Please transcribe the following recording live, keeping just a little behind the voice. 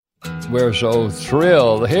we're so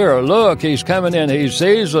thrilled. Here, look, he's coming in. He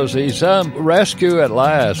sees us. He's some rescue at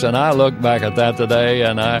last. And I look back at that today,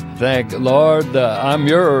 and I think, Lord, I'm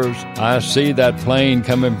yours. I see that plane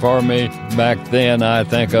coming for me. Back then, I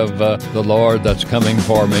think of the Lord that's coming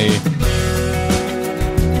for me.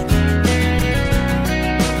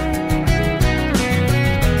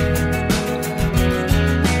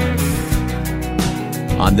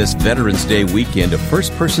 On this Veterans Day weekend, a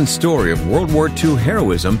first-person story of World War II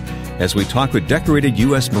heroism as we talk with decorated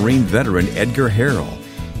U.S. Marine veteran Edgar Harrell.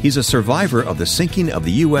 He's a survivor of the sinking of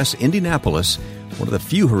the U.S. Indianapolis, one of the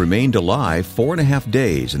few who remained alive 4.5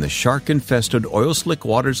 days in the shark-infested oil-slick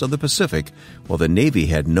waters of the Pacific, while the Navy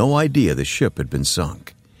had no idea the ship had been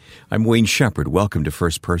sunk. I'm Wayne Shepherd. Welcome to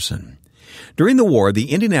First Person. During the war,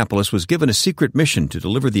 the Indianapolis was given a secret mission to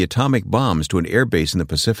deliver the atomic bombs to an air base in the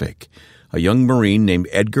Pacific. A young Marine named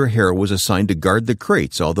Edgar Harrell was assigned to guard the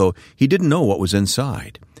crates, although he didn't know what was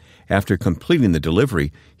inside. After completing the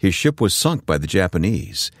delivery, his ship was sunk by the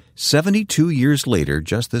Japanese. 72 years later,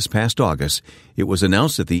 just this past August, it was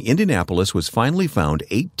announced that the Indianapolis was finally found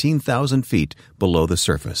 18,000 feet below the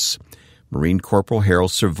surface. Marine Corporal Harrell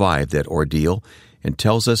survived that ordeal and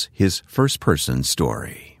tells us his first-person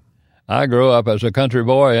story. I grew up as a country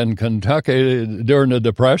boy in Kentucky during the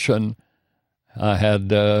Depression. I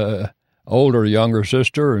had older, younger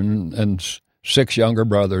sister and 6 younger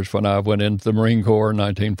brothers when I went into the Marine Corps in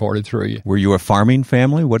 1943. Were you a farming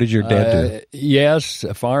family? What did your dad do? Yes,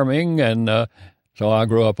 farming, and so I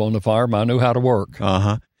grew up on the farm. I knew how to work.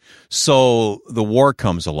 Uh-huh. So the war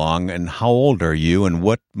comes along, and how old are you, and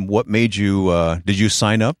what made you, did you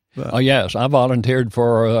sign up? Yes, I volunteered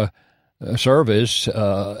for service.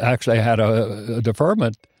 Actually, I had a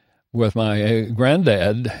deferment with my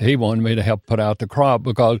granddad. He wanted me to help put out the crop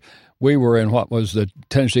because we were in what was the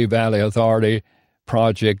Tennessee Valley Authority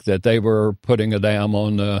project that they were putting a dam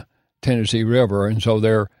on the Tennessee River, and so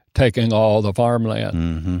they're taking all the farmland.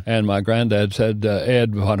 Mm-hmm. And my granddad said,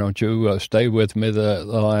 Ed, why don't you stay with me the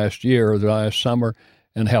last summer,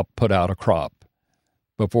 and help put out a crop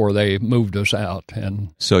before they moved us out.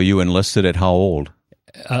 And so you enlisted at how old?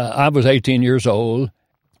 I was 18 years old.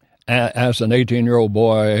 As an 18-year-old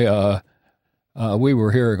boy, we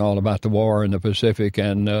were hearing all about the war in the Pacific,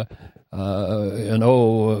 and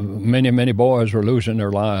many boys were losing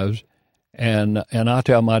their lives. And I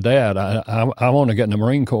tell my dad, I want to get in the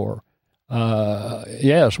Marine Corps.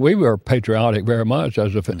 Yes, we were patriotic very much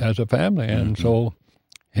as a family, and mm-hmm. So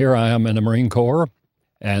here I am in the Marine Corps,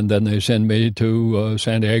 and then they send me to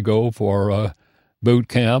San Diego for boot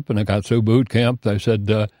camp, and I got through boot camp. They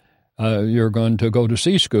said, you're going to go to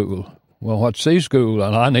sea school. Well, what's sea school?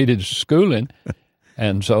 And I needed schooling.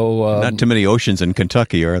 And so... not too many oceans in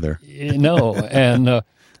Kentucky, are there? No. And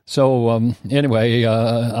anyway,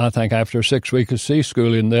 I think after 6 weeks of sea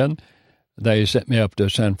schooling then, they sent me up to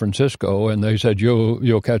San Francisco, and they said,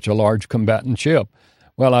 you'll catch a large combatant ship.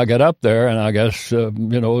 Well, I get up there, and I guess,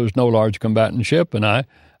 there's no large combatant ship, and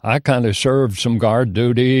I kind of served some guard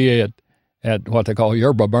duty at what they call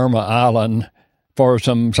Yerba Burma Island for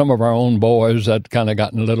some of our own boys that kind of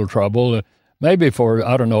got in a little trouble, maybe for,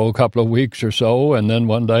 I don't know, a couple of weeks or so. And then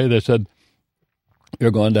one day they said,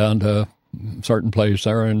 you're going down to a certain place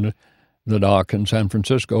there in the dock in San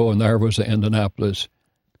Francisco, and there was the Indianapolis.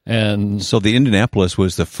 And so the Indianapolis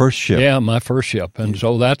was the first ship? Yeah, my first ship. And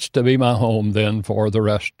so that's to be my home then for the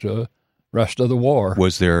rest of the war.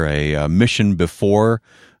 Was there a mission before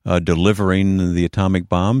delivering the atomic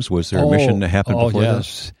bombs? Was there a mission that happened before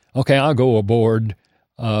yes. that? Okay, I'll go aboard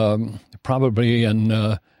probably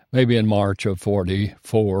maybe in March of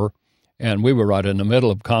 44, and we were right in the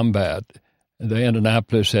middle of combat. The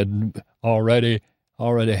Indianapolis had already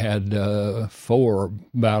had 4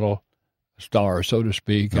 battle stars, so to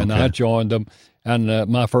speak, and I joined them. And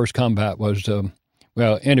my first combat was,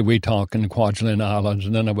 Wetumpka and Kwajalein Islands,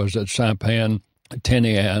 and then I was at Sampan,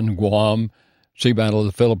 Tinian, Guam, Sea Battle of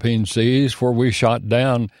the Philippine Seas, where we shot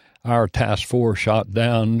down. Our task force shot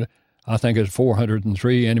down, I think it was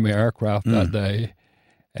 403 enemy aircraft that day.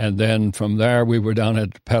 And then from there, we were down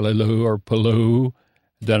at Palu.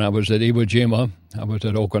 Then I was at Iwo Jima. I was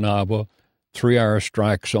at Okinawa. 3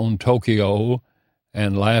 airstrikes on Tokyo.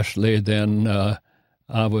 And lastly, then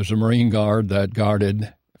I was a Marine Guard that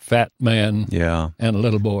guarded Fat Man and a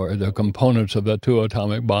little boy, the components of the 2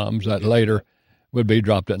 atomic bombs that later would be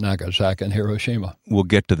dropped at Nagasaki and Hiroshima. We'll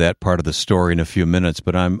get to that part of the story in a few minutes,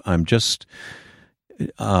 but I'm just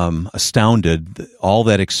astounded. All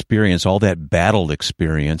that experience, all that battled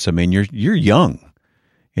experience. I mean, you're young,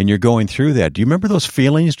 and you're going through that. Do you remember those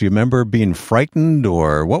feelings? Do you remember being frightened,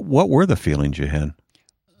 or what were the feelings you had?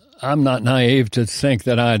 I'm not naive to think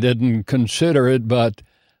that I didn't consider it, but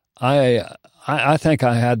I think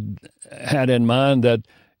I had in mind that,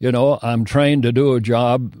 I'm trained to do a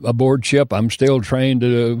job aboard ship. I'm still trained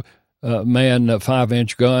to man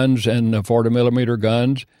 5-inch guns and 40-millimeter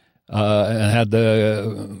guns, and had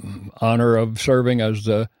the honor of serving as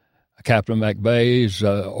Captain McVeigh's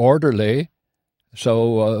orderly.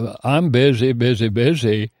 So I'm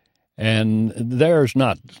busy, and there's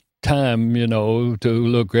not time, to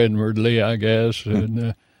look inwardly, I guess.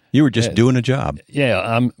 And you were just doing a job.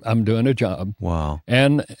 Yeah, I'm doing a job. Wow.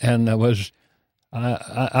 And I was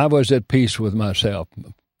at peace with myself,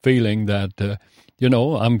 feeling that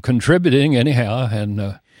I'm contributing anyhow.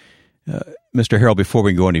 And Mr. Harrell, before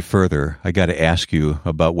we go any further, I got to ask you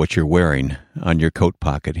about what you're wearing on your coat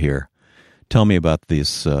pocket here. Tell me about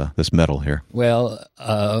this medal here. Well,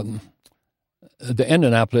 the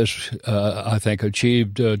Indianapolis, I think,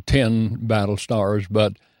 achieved 10 battle stars,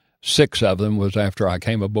 but 6 of them was after I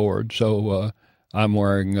came aboard. So I'm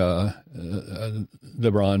wearing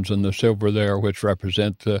the bronze and the silver there, which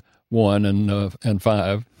represent 1 and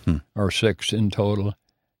 5, or 6 in total.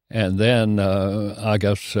 And then I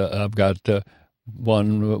guess I've got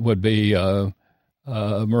one would be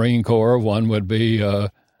Marine Corps, one would be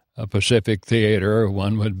a Pacific Theater,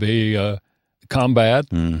 one would be combat,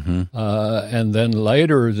 and then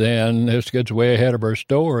later, this gets way ahead of our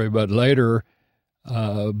story, but later,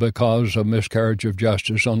 because of miscarriage of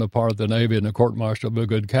justice on the part of the Navy and the court-martial of a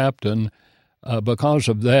good captain, because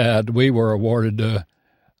of that, we were awarded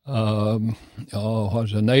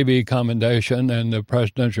was a Navy commendation and the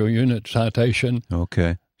Presidential Unit Citation.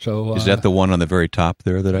 Okay. So is that the one on the very top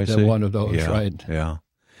there that I see? One of those, right. Yeah.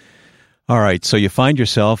 All right, so you find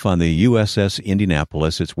yourself on the USS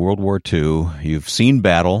Indianapolis. It's World War II. You've seen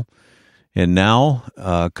battle, and now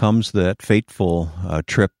comes that fateful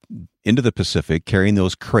trip into the Pacific, carrying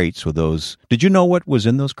those crates with those. Did you know what was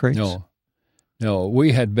in those crates? No.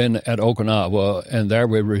 We had been at Okinawa, and there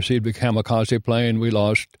we received a kamikaze plane. We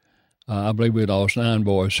lost, I believe we lost 9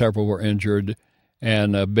 boys. Several were injured,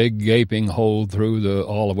 and a big gaping hole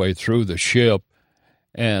all the way through the ship,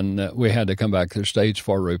 and we had to come back to the States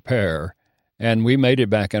for repair. And we made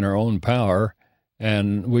it back in our own power,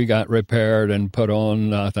 and we got repaired and put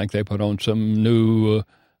on, I think they put on some new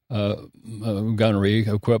gunnery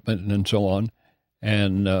equipment and so on.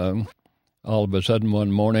 And all of a sudden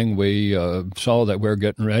one morning we saw that we were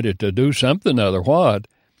getting ready to do something other what.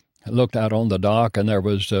 I looked out on the dock, and there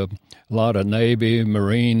was a lot of Navy,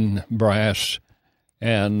 Marine brass,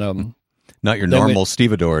 and not your normal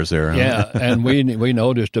stevedores there. Huh? Yeah, and we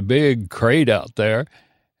noticed a big crate out there.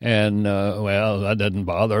 And, that didn't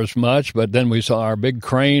bother us much, but then we saw our big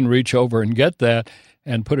crane reach over and get that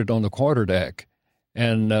and put it on the quarterdeck.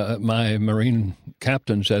 And my Marine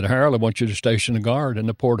captain said, Harrell, I want you to station a guard in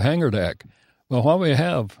the port hangar deck. Well, what do we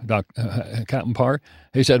have, Captain Park?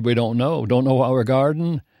 He said, we don't know. Don't know why we're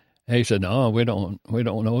guarding? He said, no, we don't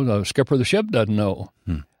know. The skipper of the ship doesn't know.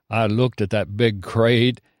 I looked at that big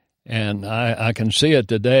crate, and I can see it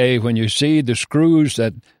today. When you see the screws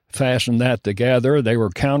that fastened that together, they were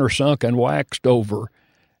countersunk and waxed over.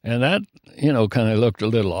 And that, kind of looked a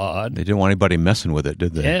little odd. They didn't want anybody messing with it,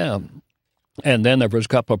 did they? Yeah. And then there was a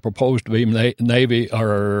couple of proposed to be Navy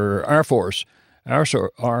or Air Force. Air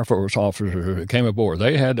Force officers who came aboard.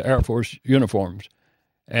 They had Air Force uniforms.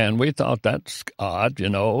 And we thought that's odd,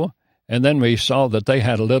 And then we saw that they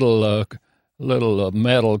had a little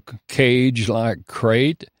metal cage-like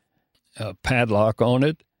crate, a padlock on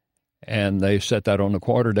it. And they set that on the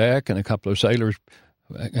quarterdeck, and a couple of sailors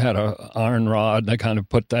had an iron rod, and they kind of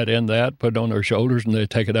put that in that, put it on their shoulders, and they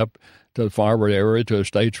take it up to the forward area to a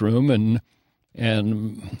stateroom.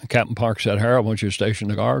 And Captain Park said, Harrell, I want you to station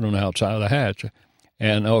the guard on the outside of the hatch.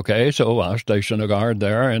 And okay, so I stationed a guard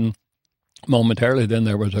there, and momentarily then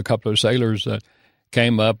there was a couple of sailors that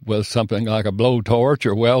came up with something like a blowtorch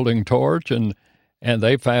or welding torch, and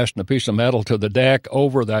they fastened a piece of metal to the deck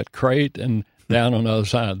over that crate and down on the other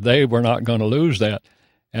side. They were not going to lose that.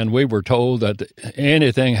 And we were told that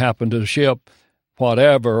anything happened to the ship,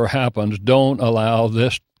 whatever happens, don't allow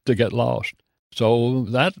this to get lost. So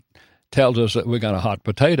that tells us that we got a hot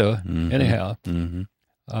potato anyhow.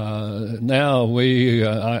 Now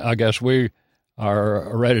I guess we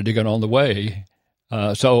are ready to get on the way.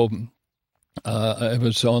 So it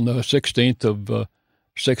was on the 16th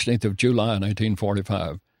of July,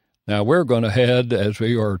 1945. Now, we're going to head, as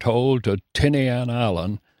we were told, to Tinian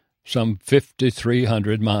Island, some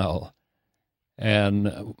 5,300 miles.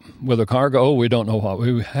 And with a cargo, we don't know what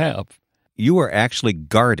we have. You were actually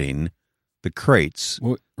guarding the crates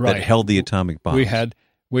that held the atomic bombs.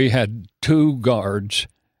 We had 2 guards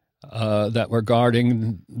that were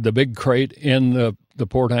guarding the big crate in the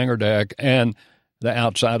port hangar deck, and the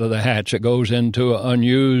outside of the hatch. It goes into an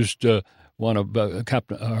unused one of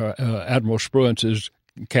Admiral Spruance's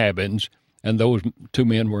cabins, and those two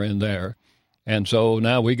men were in there. And so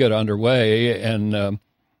now we get underway, and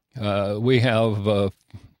we have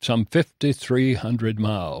some 5,300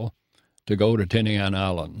 miles to go to Tinian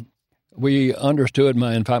Island. We understood,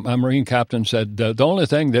 in fact, my Marine captain said, the only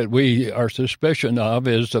thing that we are suspicious of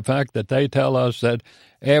is the fact that they tell us that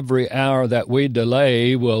every hour that we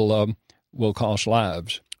delay will cost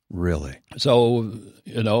lives. Really? So,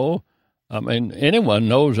 anyone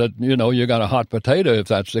knows that, you got a hot potato if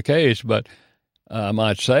that's the case, but I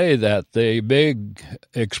might say that the big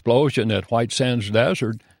explosion at White Sands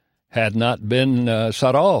Desert had not been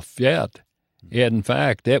set off yet. In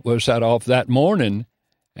fact, it was set off that morning,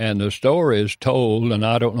 and the story is told, and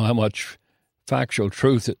I don't know how much factual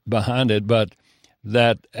truth behind it, but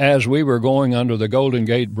that as we were going under the Golden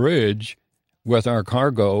Gate Bridge with our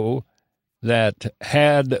cargo, that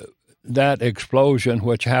had that explosion,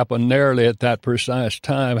 which happened nearly at that precise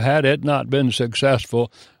time, had it not been successful,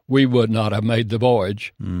 we would not have made the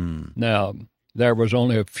voyage. Now, there was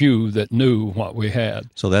only a few that knew what we had.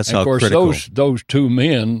 So that's and how of course, critical. Those two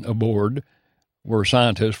men aboard were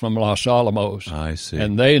scientists from Los Alamos. I see.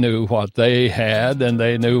 And they knew what they had, and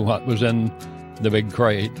they knew what was in the big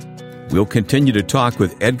crate. We'll continue to talk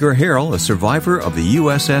with Edgar Harrell, a survivor of the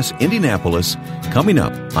USS Indianapolis, coming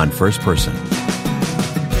up on First Person.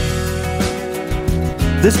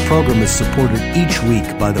 This program is supported each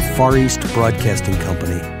week by the Far East Broadcasting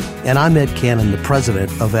Company, and I'm Ed Cannon, the president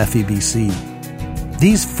of FEBC.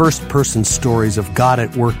 These first-person stories of God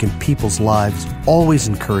at work in people's lives always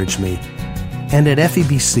encourage me. And at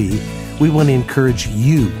FEBC, we want to encourage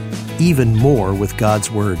you even more with God's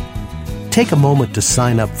Word. Take a moment to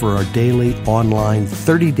sign up for our daily online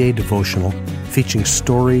 30-day devotional featuring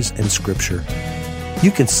stories and Scripture.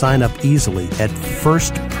 You can sign up easily at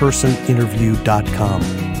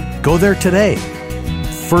firstpersoninterview.com. Go there today,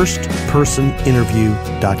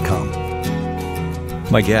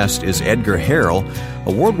 firstpersoninterview.com. My guest is Edgar Harrell,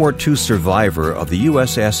 a World War II survivor of the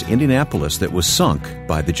USS Indianapolis that was sunk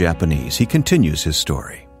by the Japanese. He continues his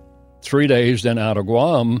story. 3 days then out of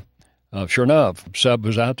Guam, sure enough, sub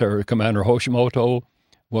was out there. Commander Hoshimoto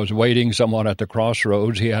was waiting somewhat at the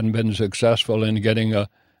crossroads. He hadn't been successful in getting a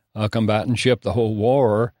combatant ship the whole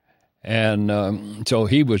war, and so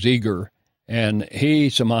he was eager. And he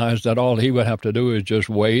surmised that all he would have to do is just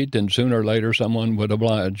wait, and sooner or later someone would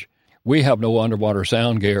oblige. We have no underwater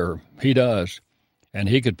sound gear. He does. And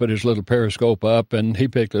he could put his little periscope up, and he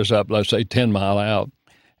picked us up, let's say, 10 miles out.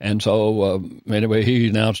 And so, anyway, he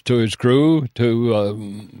announced to his crew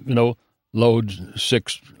to, load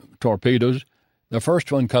 6 torpedoes. The first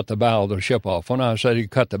one cut the bow of the ship off. When I said he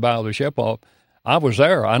cut the bow of the ship off, I was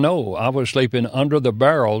there. I know. I was sleeping under the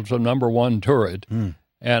barrels of number 1 turret.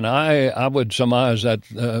 And I would surmise that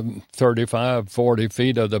 35, 40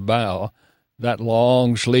 feet of the bow, that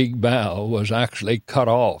long, sleek bow, was actually cut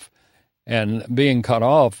off. And being cut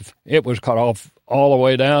off, it was cut off all the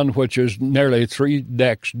way down, which is nearly 3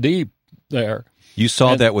 decks deep there. You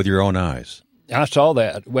saw that with your own eyes? I saw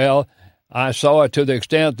that. Well, I saw it to the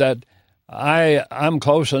extent that I'm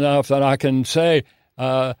close enough that I can say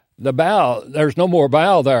the bow, there's no more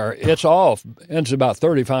bow there. It's off. It's about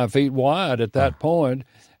 35 feet wide at that point.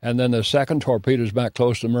 And then the second torpedo's back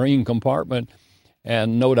close to the marine compartment,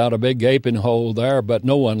 and no doubt a big gaping hole there, but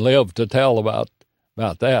no one lived to tell about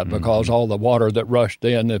that because all the water that rushed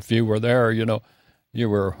in, if you were there, you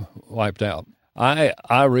were wiped out.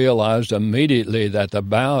 I realized immediately that the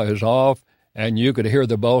bow is off, and you could hear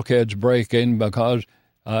the bulkheads breaking because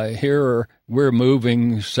here we're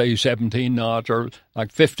moving, say, 17 knots or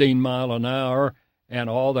like 15 miles an hour, and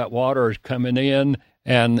all that water is coming in,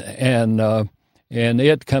 and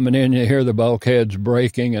it coming in, you hear the bulkheads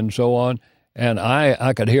breaking and so on. And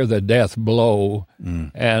I could hear the death blow,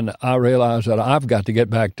 and I realized that I've got to get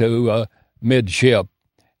back to midship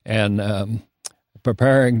and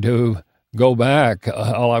preparing to go back.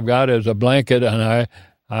 All I've got is a blanket, and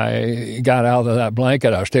I got out of that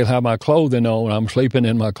blanket. I still have my clothing on. I'm sleeping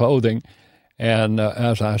in my clothing. And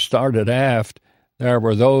as I started aft, there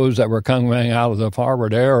were those that were coming out of the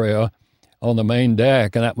forward area on the main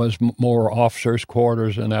deck, and that was more officers'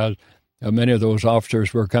 quarters. And as many of those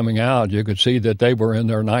officers were coming out, you could see that they were in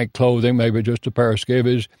their night clothing, maybe just a pair of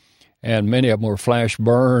skivvies, and many of them were flash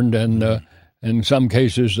burned, and in some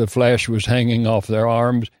cases the flesh was hanging off their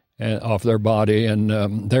arms and off their body,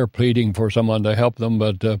 and they're pleading for someone to help them.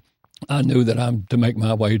 But I knew that I'm to make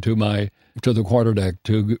my way to the quarterdeck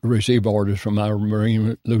to receive orders from my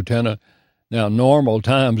Marine lieutenant. Now, normal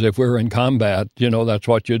times, if we're in combat, that's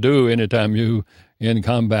what you do. Anytime you in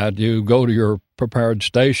combat, you go to your prepared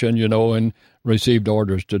station, and received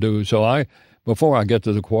orders to do. So before I get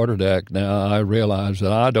to the quarterdeck now, I realize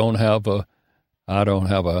that I don't have a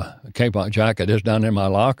cape jacket. It's down in my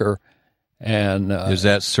locker. And does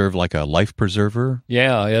that serve like a life preserver?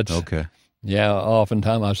 Yeah, it's okay. Yeah,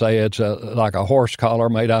 oftentimes I say it's like a horse collar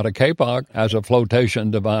made out of kapok as a flotation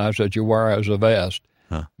device that you wear as a vest.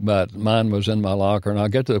 Huh. But mine was in my locker, and I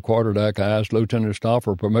get to the quarterdeck. I asked Lieutenant Stahl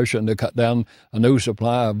for permission to cut down a new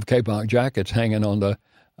supply of kapok jackets hanging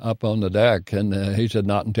up on the deck, and he said,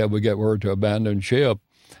 not until we get word to abandon ship.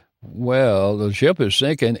 Well, the ship is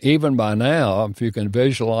sinking even by now. If you can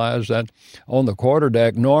visualize that on the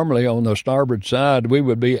quarterdeck, normally on the starboard side, we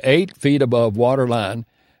would be 8 feet above waterline.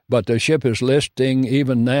 But the ship is listing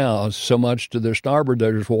even now so much to the starboard,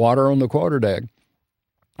 there's water on the quarterdeck.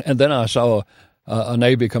 And then I saw a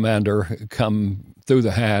Navy commander come through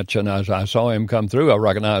the hatch, and as I saw him come through, I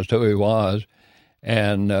recognized who he was.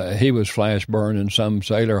 And he was flash burned, and some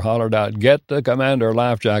sailor hollered out, "Get the commander a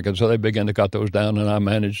life jacket." So they began to cut those down, and I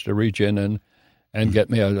managed to reach in and get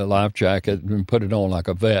me a life jacket and put it on like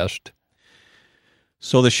a vest.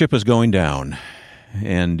 So the ship is going down,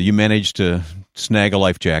 and you managed to snag a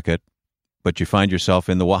life jacket, but you find yourself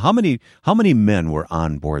in the water. How many men were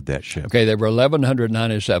on board that ship? Okay, there were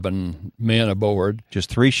 1,197 men aboard.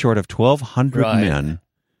 Just 3 short of 1,200 Right. men.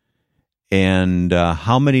 And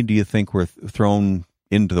how many do you think were thrown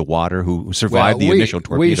into the water who survived the initial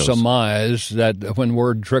torpedoes? We surmise that when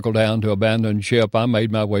word trickled down to abandon ship, I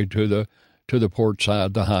made my way to the port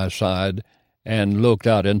side, the high side, and looked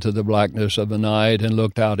out into the blackness of the night and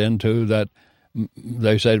looked out into that.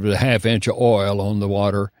 They said it was a half-inch of oil on the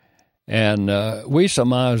water. And we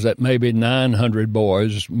surmise that maybe 900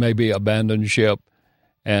 boys maybe abandoned ship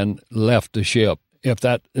and left the ship. If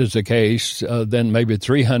that is the case, then maybe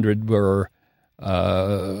 300 were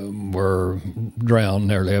drowned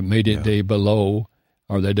nearly immediately below,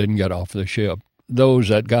 or they didn't get off the ship. Those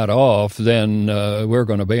that got off, then we're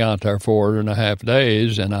going to be out there 4.5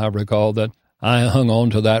 days, and I recall that I hung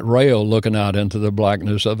on to that rail looking out into the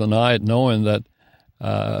blackness of the night, knowing that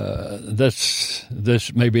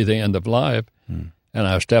this may be the end of life. And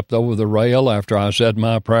I stepped over the rail after I said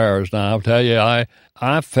my prayers. Now, I'll tell you,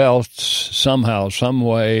 I felt somehow, some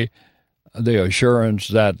way, the assurance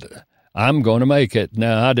that I'm going to make it.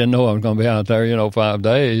 Now, I didn't know I was going to be out there, 5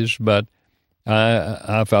 days, but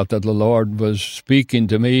I felt that the Lord was speaking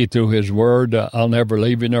to me through his word. I'll never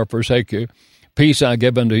leave you nor forsake you. Peace I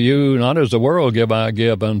give unto you, not as the world give I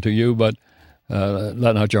give unto you, but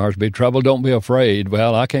let not your hearts be troubled. Don't be afraid.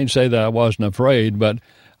 Well, I can't say that I wasn't afraid, but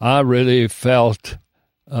I really felt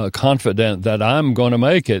confident that I'm going to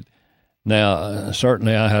make it. Now,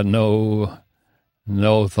 certainly I had no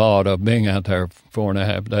thought of being out there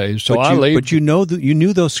 4.5 days. So But you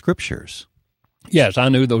knew those scriptures. Yes, I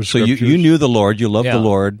knew those scriptures. So you knew the Lord. You loved the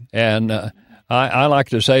Lord. And I like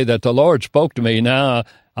to say that the Lord spoke to me. Now,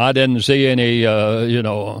 I didn't see any,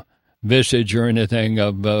 visage or anything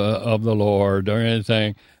of the Lord or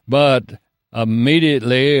anything. But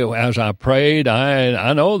immediately as I prayed,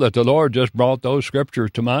 I know that the Lord just brought those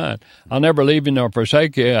scriptures to mind. I'll never leave you nor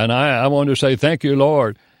forsake you. And I want to say, thank you,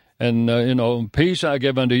 Lord. And, peace I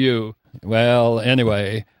give unto you. Well,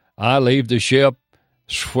 anyway, I leave the ship,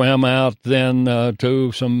 swim out then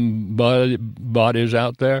to some bodies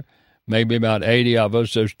out there, maybe about 80 of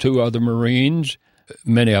us. There's 2 other Marines.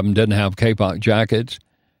 Many of them didn't have kapok jackets.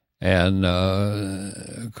 And,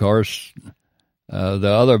 of course,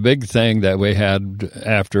 the other big thing that we had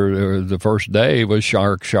after the first day was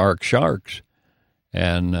sharks.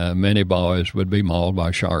 And many boys would be mauled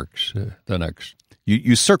by sharks the next.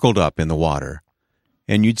 You circled up in the water,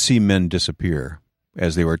 and you'd see men disappear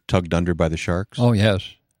as they were tugged under by the sharks? Oh,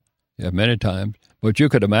 yes. Yeah, many times. But you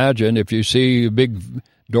could imagine if you see big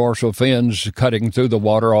dorsal fins cutting through the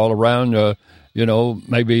water all around,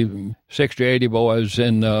 maybe 60, 80 boys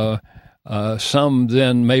in some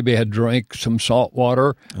then maybe had drank some salt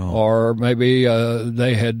water, or maybe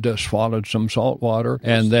they had swallowed some salt water,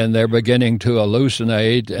 and then they're beginning to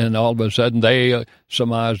hallucinate, and all of a sudden they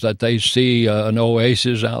surmise that they see an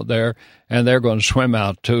oasis out there, and they're going to swim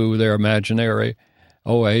out to their imaginary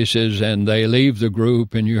oasis, and they leave the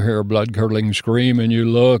group, and you hear a blood-curdling scream, and you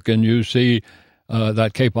look, and you see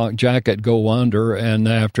that kapok jacket go under, and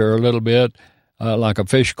after a little bit, like a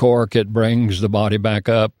fish cork, it brings the body back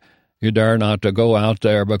up. You dare not to go out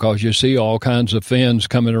there because you see all kinds of fins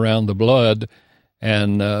coming around the blood,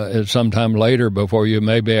 and it's sometime later before you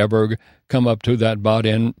maybe ever come up to that body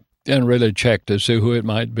and really check to see who it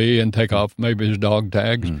might be and take off maybe his dog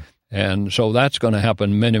tags. And so that's going to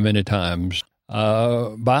happen many, many times.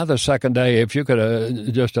 By the second day, if you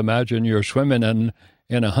could just imagine you're swimming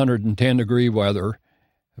in 110-degree weather,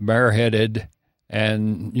 bareheaded,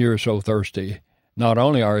 and you're so thirsty. Not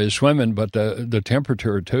only are you swimming, but the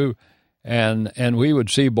temperature too. And we would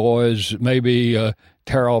see boys maybe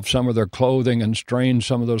tear off some of their clothing and strain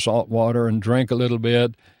some of the salt water and drink a little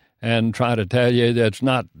bit and try to tell you that it's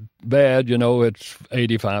not bad, it's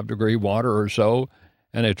 85-degree water or so,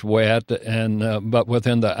 and it's wet, and but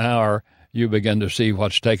within the hour, you begin to see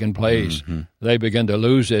what's taking place. Mm-hmm. They begin to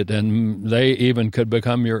lose it, and they even could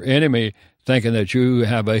become your enemy, thinking that you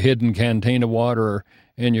have a hidden canteen of water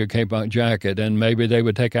in your cape jacket, and maybe they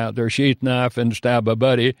would take out their sheath knife and stab a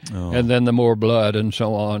buddy, and then the more blood and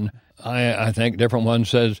so on. I think different ones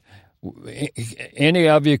says, any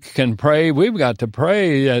of you can pray. We've got to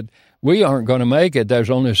pray that we aren't going to make it. There's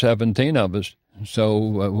only 17 of us.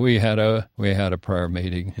 So we had a prayer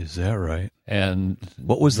meeting. Is that right? And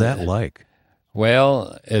what was that like?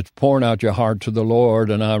 Well, it's pouring out your heart to the Lord.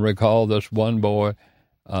 And I recall this one boy,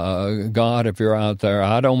 God, if you're out there,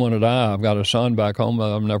 I don't want to die. I've got a son back home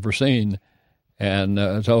that I've never seen.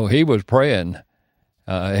 And so he was praying.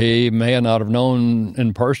 He may not have known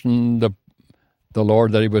in person the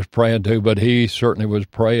Lord that he was praying to, but he certainly was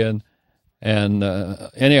praying. And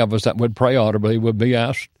any of us that would pray audibly would be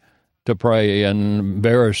asked to pray, and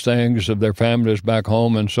various things of their families back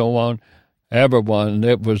home and so on. Everyone,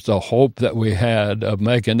 it was the hope that we had of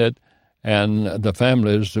making it, and the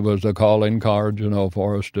families, it was a calling card,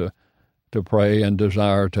 for us to pray and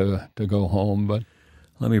desire to go home. But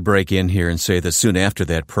let me break in here and say that soon after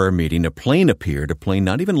that prayer meeting, a plane appeared, a plane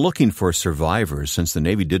not even looking for survivors since the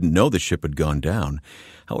Navy didn't know the ship had gone down.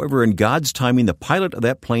 However, in God's timing, the pilot of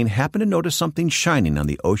that plane happened to notice something shining on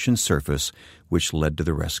the ocean surface, which led to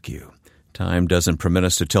the rescue. Time doesn't permit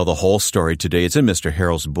us to tell the whole story today. It's in Mr.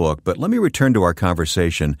 Harrell's book, but let me return to our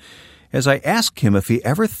conversation as I ask him if he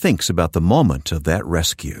ever thinks about the moment of that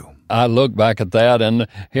rescue. I look back at that, and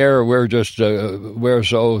here we're just, we're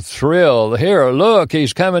so thrilled. Here, look,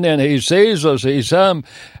 he's coming in. He sees us. He's some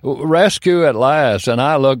rescue at last. And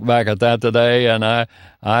I look back at that today, and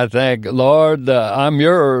I think, Lord, I'm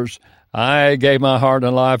yours. I gave my heart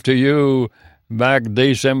and life to you back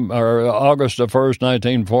August the 1st,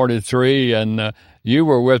 1943, and you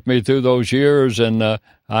were with me through those years, and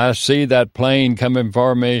I see that plane coming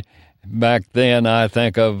for me. Back then, I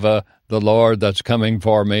think of the Lord that's coming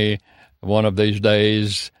for me one of these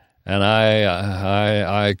days, and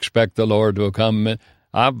I expect the Lord will come.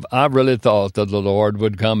 I really thought that the Lord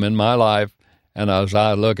would come in my life, and as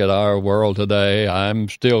I look at our world today, I'm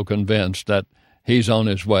still convinced that He's on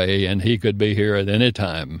His way, and He could be here at any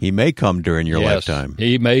time. He may come during your lifetime.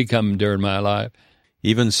 He may come during my life.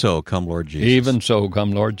 Even so, come Lord Jesus. Even so,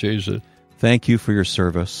 come Lord Jesus. Thank you for your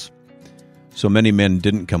service. So many men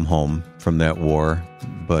didn't come home from that war,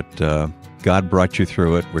 but God brought you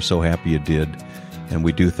through it. We're so happy you did. And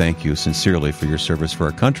we do thank you sincerely for your service for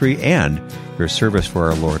our country and your service for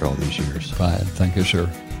our Lord all these years. Fine. Thank you, sir.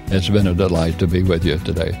 It's been a delight to be with you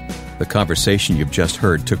today. The conversation you've just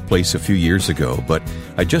heard took place a few years ago, but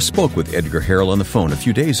I just spoke with Edgar Harrell on the phone a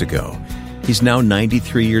few days ago. He's now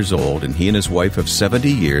 93 years old, and he and his wife of 70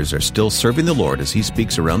 years are still serving the Lord as he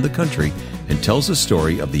speaks around the country and tells the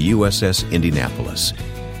story of the USS Indianapolis.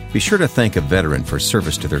 Be sure to thank a veteran for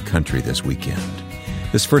service to their country this weekend.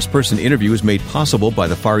 This first-person interview is made possible by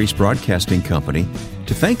the Far East Broadcasting Company.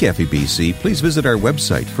 To thank FEBC, please visit our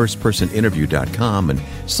website, firstpersoninterview.com, and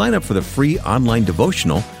sign up for the free online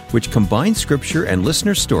devotional, which combines Scripture and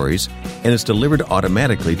listener stories and is delivered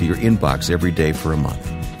automatically to your inbox every day for a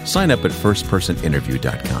month. Sign up at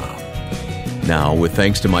firstpersoninterview.com. Now, with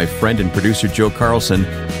thanks to my friend and producer Joe Carlson,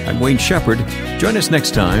 I'm Wayne Shepherd. Join us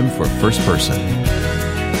next time for First Person.